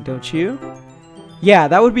amazing, don't you? Yeah,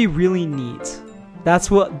 that would be really neat.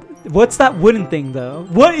 What's that wooden thing though?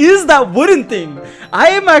 What is that wooden thing? I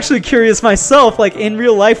am actually curious myself, like in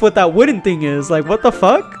real life, what that wooden thing is. Like, what the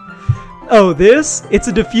fuck? Oh, this? It's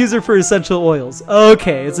a diffuser for essential oils.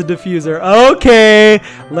 Okay, it's a diffuser. Okay,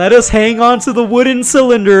 let us hang on to the wooden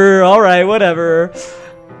cylinder. All right, whatever.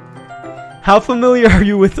 How familiar are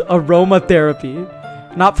you with aromatherapy?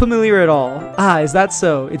 Not familiar at all. Ah, is that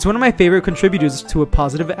so? It's one of my favorite contributors to a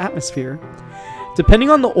positive atmosphere. Depending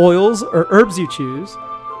on the oils or herbs you choose,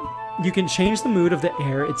 you can change the mood of the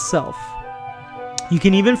air itself. You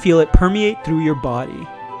can even feel it permeate through your body.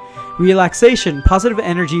 Relaxation, positive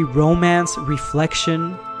energy, romance,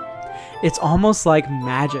 reflection. It's almost like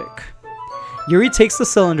magic. Yuri takes the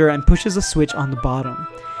cylinder and pushes a switch on the bottom.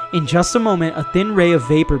 In just a moment, a thin ray of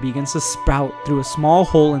vapor begins to sprout through a small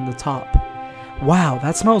hole in the top. Wow,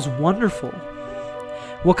 that smells wonderful.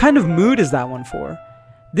 What kind of mood is that one for?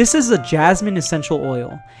 This is a jasmine essential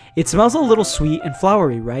oil. It smells a little sweet and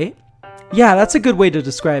flowery, right? Yeah, that's a good way to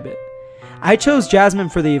describe it. I chose jasmine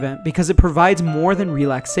for the event because it provides more than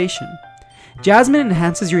relaxation. Jasmine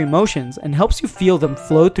enhances your emotions and helps you feel them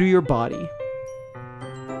flow through your body.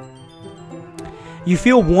 You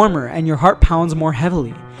feel warmer and your heart pounds more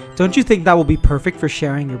heavily. Don't you think that will be perfect for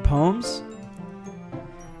sharing your poems?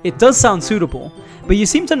 It does sound suitable, but you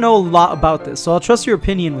seem to know a lot about this, so I'll trust your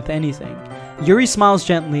opinion with anything. Yuri smiles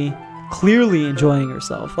gently, clearly enjoying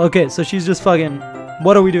herself. Okay, so she's just fucking...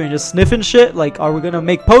 What are we doing? Just sniffing shit? Like, are we gonna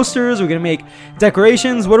make posters? We're gonna make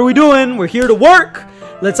decorations? What are we doing? We're here to work!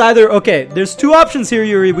 Let's either... Okay, there's two options here,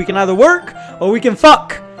 Yuri. We can either work, or we can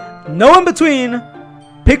fuck. No in between.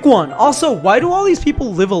 Pick one. Also, why do all these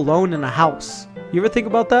people live alone in a house? You ever think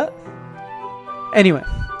about that? Anyway.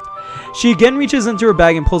 She again reaches into her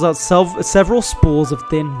bag and pulls out several spools of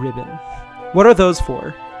thin ribbon. What are those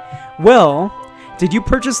for? Well, did you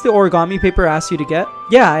purchase the origami paper I asked you to get?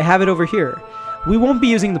 Yeah, I have it over here. We won't be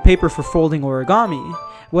using the paper for folding origami.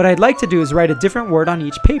 What I'd like to do is write a different word on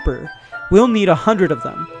each paper. We'll need 100 of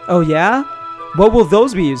them. Oh yeah? What will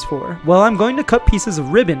those be used for? Well, I'm going to cut pieces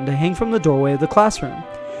of ribbon to hang from the doorway of the classroom.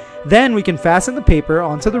 Then we can fasten the paper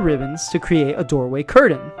onto the ribbons to create a doorway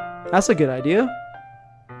curtain. That's a good idea.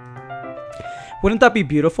 Wouldn't that be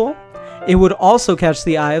beautiful? It would also catch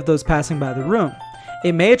the eye of those passing by the room.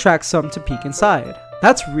 It may attract some to peek inside.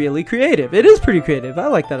 That's really creative. It is pretty creative. I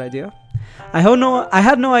like that idea. I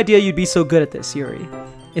had no idea you'd be so good at this, Yuri.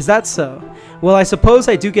 Is that so? Well, I suppose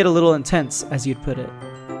I do get a little intense, as you'd put it.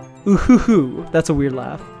 Ooh hoo hoo. That's a weird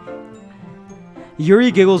laugh.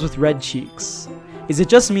 Yuri giggles with red cheeks. Is it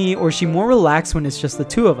just me, or is she more relaxed when it's just the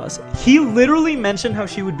two of us? He literally mentioned how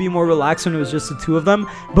she would be more relaxed when it was just the two of them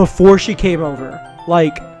before she came over.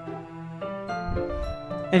 Like...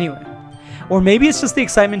 Anyway. Or maybe it's just the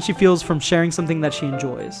excitement she feels from sharing something that she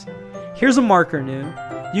enjoys. Here's a marker, Nu.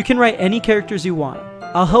 You can write any characters you want.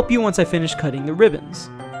 I'll help you once I finish cutting the ribbons.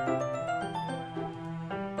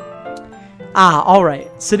 Ah, alright.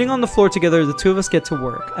 Sitting on the floor together, the two of us get to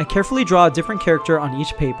work. I carefully draw a different character on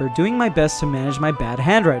each paper, doing my best to manage my bad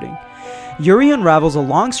handwriting. Yuri unravels a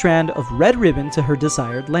long strand of red ribbon to her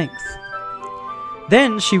desired length.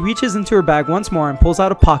 Then, she reaches into her bag once more and pulls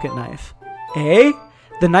out a pocket knife. Eh?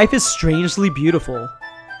 The knife is strangely beautiful.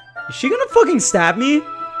 Is she gonna fucking stab me?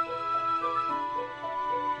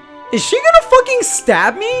 Is she gonna fucking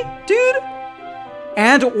stab me, dude?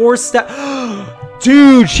 And or stab...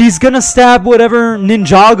 Dude, she's gonna stab whatever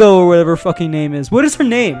Ninjago or whatever fucking name is. What is her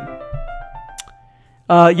name?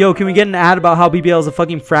 Yo, can we get an ad about how BBL is a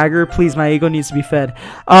fucking fragger? Please, my ego needs to be fed.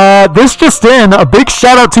 This just in, a big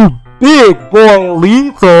shout out to big boy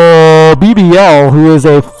lethal BBL, who is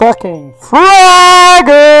a fucking fragger.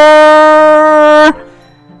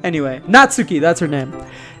 Anyway, Natsuki, that's her name.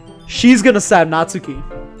 She's gonna stab Natsuki.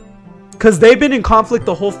 Because they've been in conflict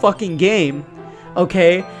the whole fucking game.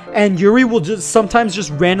 Okay? And Yuri will sometimes just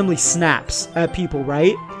randomly snaps at people,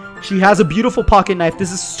 right? She has a beautiful pocket knife.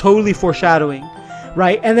 This is totally foreshadowing.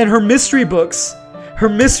 Right? And then her mystery books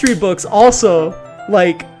also,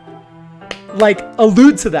 like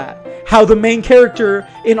allude to that. How the main character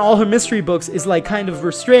in all her mystery books is, like, kind of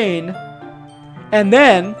restrained. And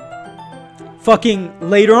then fucking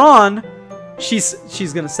later on, she's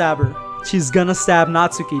gonna stab her. She's gonna stab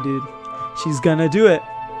Natsuki, dude. She's gonna do it.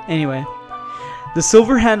 Anyway, the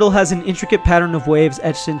silver handle has an intricate pattern of waves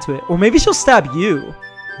etched into it. Or maybe she'll stab you.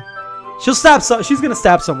 She's gonna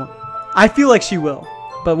stab someone. I feel like she will,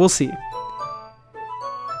 but we'll see.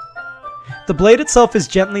 The blade itself is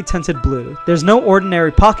gently tinted blue. There's no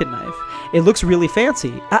ordinary pocket knife. It looks really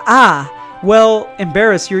fancy. Well,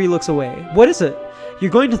 embarrassed, Yuri looks away. What is it?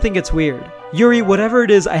 You're going to think it's weird. Yuri, whatever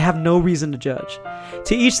it is, I have no reason to judge.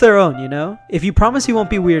 To each their own, you know? If you promise you won't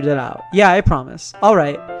be weirded out. Yeah, I promise.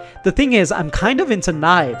 Alright. The thing is, I'm kind of into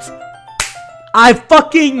knives. I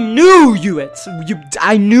fucking knew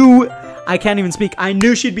I knew... I can't even speak. I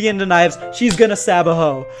knew she'd be into knives. She's gonna stab a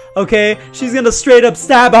hoe. Okay? She's gonna straight up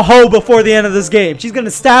stab a hoe before the end of this game. She's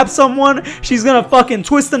gonna stab someone. She's gonna fucking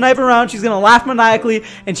twist the knife around. She's gonna laugh maniacally.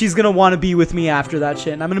 And she's gonna want to be with me after that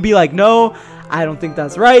shit. And I'm gonna be like, no, I don't think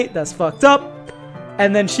that's right. That's fucked up.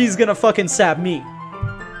 And then she's gonna fucking stab me.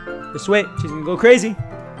 Just wait. She's gonna go crazy.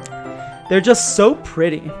 They're just so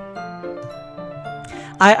pretty.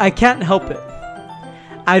 I can't help it.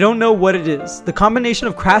 I don't know what it is. The combination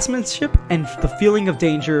of craftsmanship and the feeling of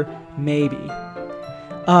danger, maybe.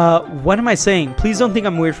 What am I saying? Please don't think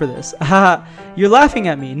I'm weird for this. Haha, you're laughing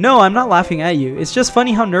at me. No, I'm not laughing at you. It's just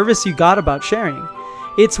funny how nervous you got about sharing.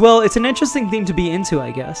 It's an interesting thing to be into,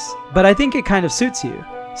 I guess. But I think it kind of suits you.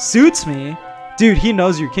 Suits me? Dude, he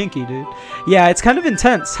knows you're kinky, dude. Yeah, it's kind of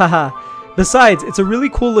intense, haha. Besides, it's a really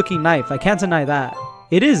cool looking knife. I can't deny that.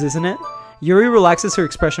 It is, isn't it? Yuri relaxes her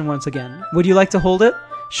expression once again. Would you like to hold it?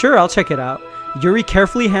 Sure, I'll check it out. Yuri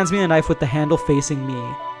carefully hands me a knife with the handle facing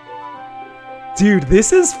me. Dude,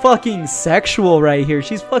 this is fucking sexual right here.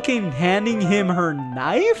 She's fucking handing him her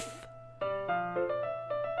knife?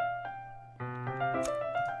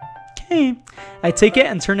 Okay. I take it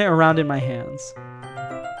and turn it around in my hands.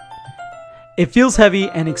 It feels heavy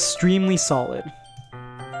and extremely solid.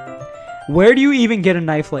 Where do you even get a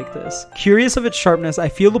knife like this? Curious of its sharpness, I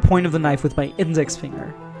feel the point of the knife with my index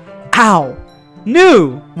finger. Ow!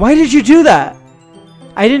 No! Why did you do that?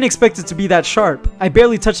 I didn't expect it to be that sharp. I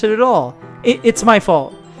barely touched it at all. It's my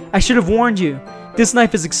fault. I should have warned you. This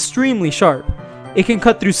knife is extremely sharp. It can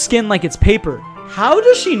cut through skin like it's paper. How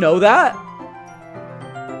does she know that?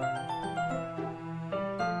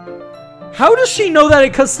 How does she know that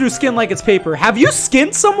it cuts through skin like it's paper? Have you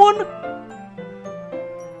skinned someone?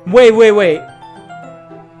 Wait.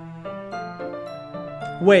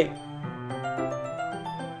 Wait.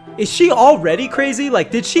 Is she already crazy?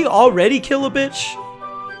 Like, did she already kill a bitch?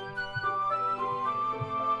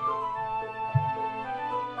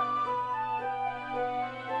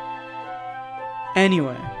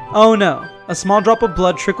 Anyway. Oh no. A small drop of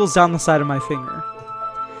blood trickles down the side of my finger.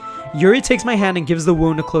 Yuri takes my hand and gives the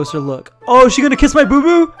wound a closer look. Oh, is she gonna kiss my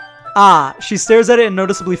boo-boo? Ah, she stares at it and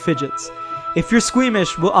noticeably fidgets. If you're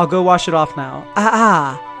squeamish, I'll go wash it off now.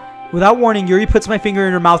 Without warning, Yuri puts my finger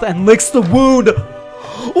in her mouth and licks the wound.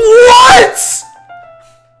 What?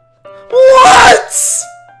 What?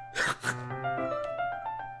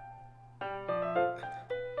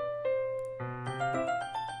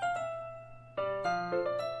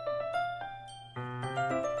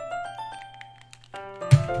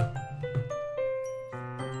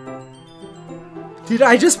 Did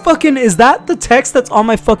I just fucking... Is that the text that's on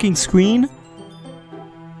my fucking screen?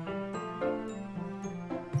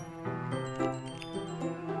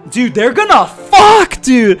 Dude, they're gonna fuck,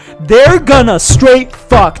 dude. They're gonna straight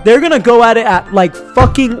fuck. They're gonna go at it at like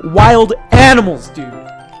fucking wild animals, dude.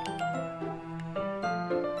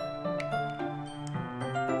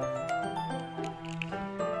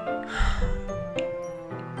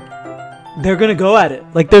 They're gonna go at it.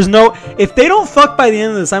 Like, there's no... If they don't fuck by the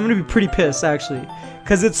end of this, I'm gonna be pretty pissed, actually.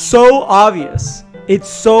 Because it's so obvious. It's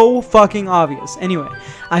so fucking obvious. Anyway,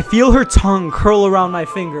 I feel her tongue curl around my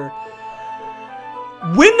finger.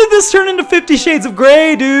 When did this turn into 50 Shades of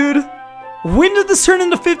Grey, dude? When did this turn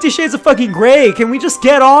into 50 Shades of fucking Grey? Can we just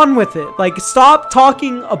get on with it? Like, stop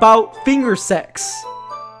talking about finger sex.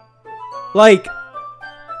 Like,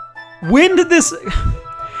 when did this...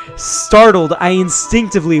 Startled, I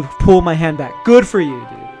instinctively pull my hand back. Good for you,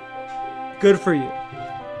 dude. Good for you.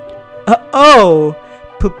 Oh,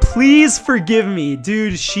 but please forgive me.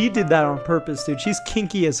 Dude, she did that on purpose, dude. She's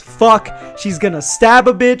kinky as fuck. She's gonna stab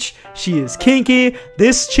a bitch. She is kinky.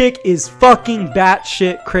 This chick is fucking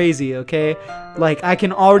batshit crazy, okay? Like, I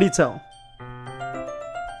can already tell.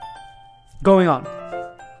 Going on.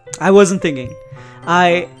 I wasn't thinking.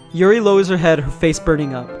 Yuri lowers her head, her face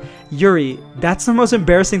burning up. Yuri, that's the most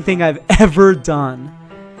embarrassing thing I've ever done.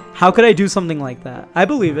 How could I do something like that? I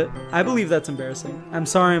believe it. I believe that's embarrassing. I'm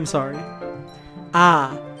sorry, I'm sorry.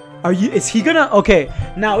 Is he gonna, okay,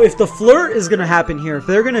 now if the flirt is gonna happen here, if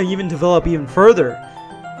they're gonna even develop even further,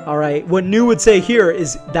 alright, what New would say here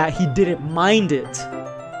is that he didn't mind it.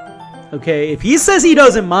 Okay, if he says he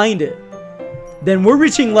doesn't mind it, then we're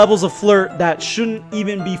reaching levels of flirt that shouldn't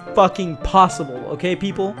even be fucking possible, okay,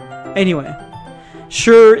 people? Anyway,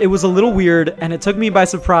 sure, it was a little weird, and it took me by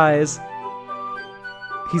surprise.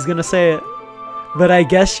 He's gonna say it. But I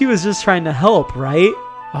guess she was just trying to help, right?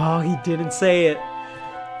 Oh, he didn't say it.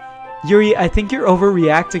 Yuri, I think you're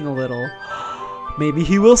overreacting a little. Maybe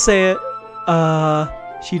he will say it.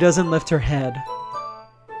 She doesn't lift her head.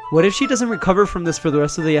 What if she doesn't recover from this for the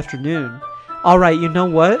rest of the afternoon? Alright, you know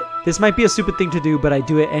what? This might be a stupid thing to do, but I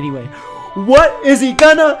do it anyway. What is he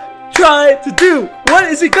gonna try to do? What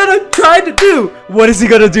is he gonna try to do? What is he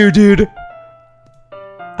gonna do, dude?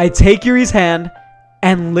 I take Yuri's hand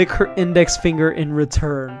and lick her index finger in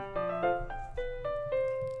return.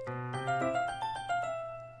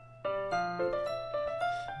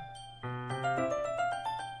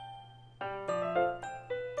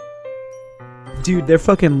 Dude, they're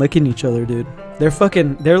fucking licking each other, dude.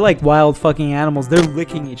 They're like wild fucking animals. They're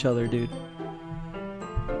licking each other, dude.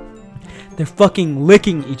 They're fucking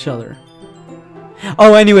licking each other.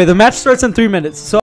 Oh, anyway, the match starts in 3 minutes. So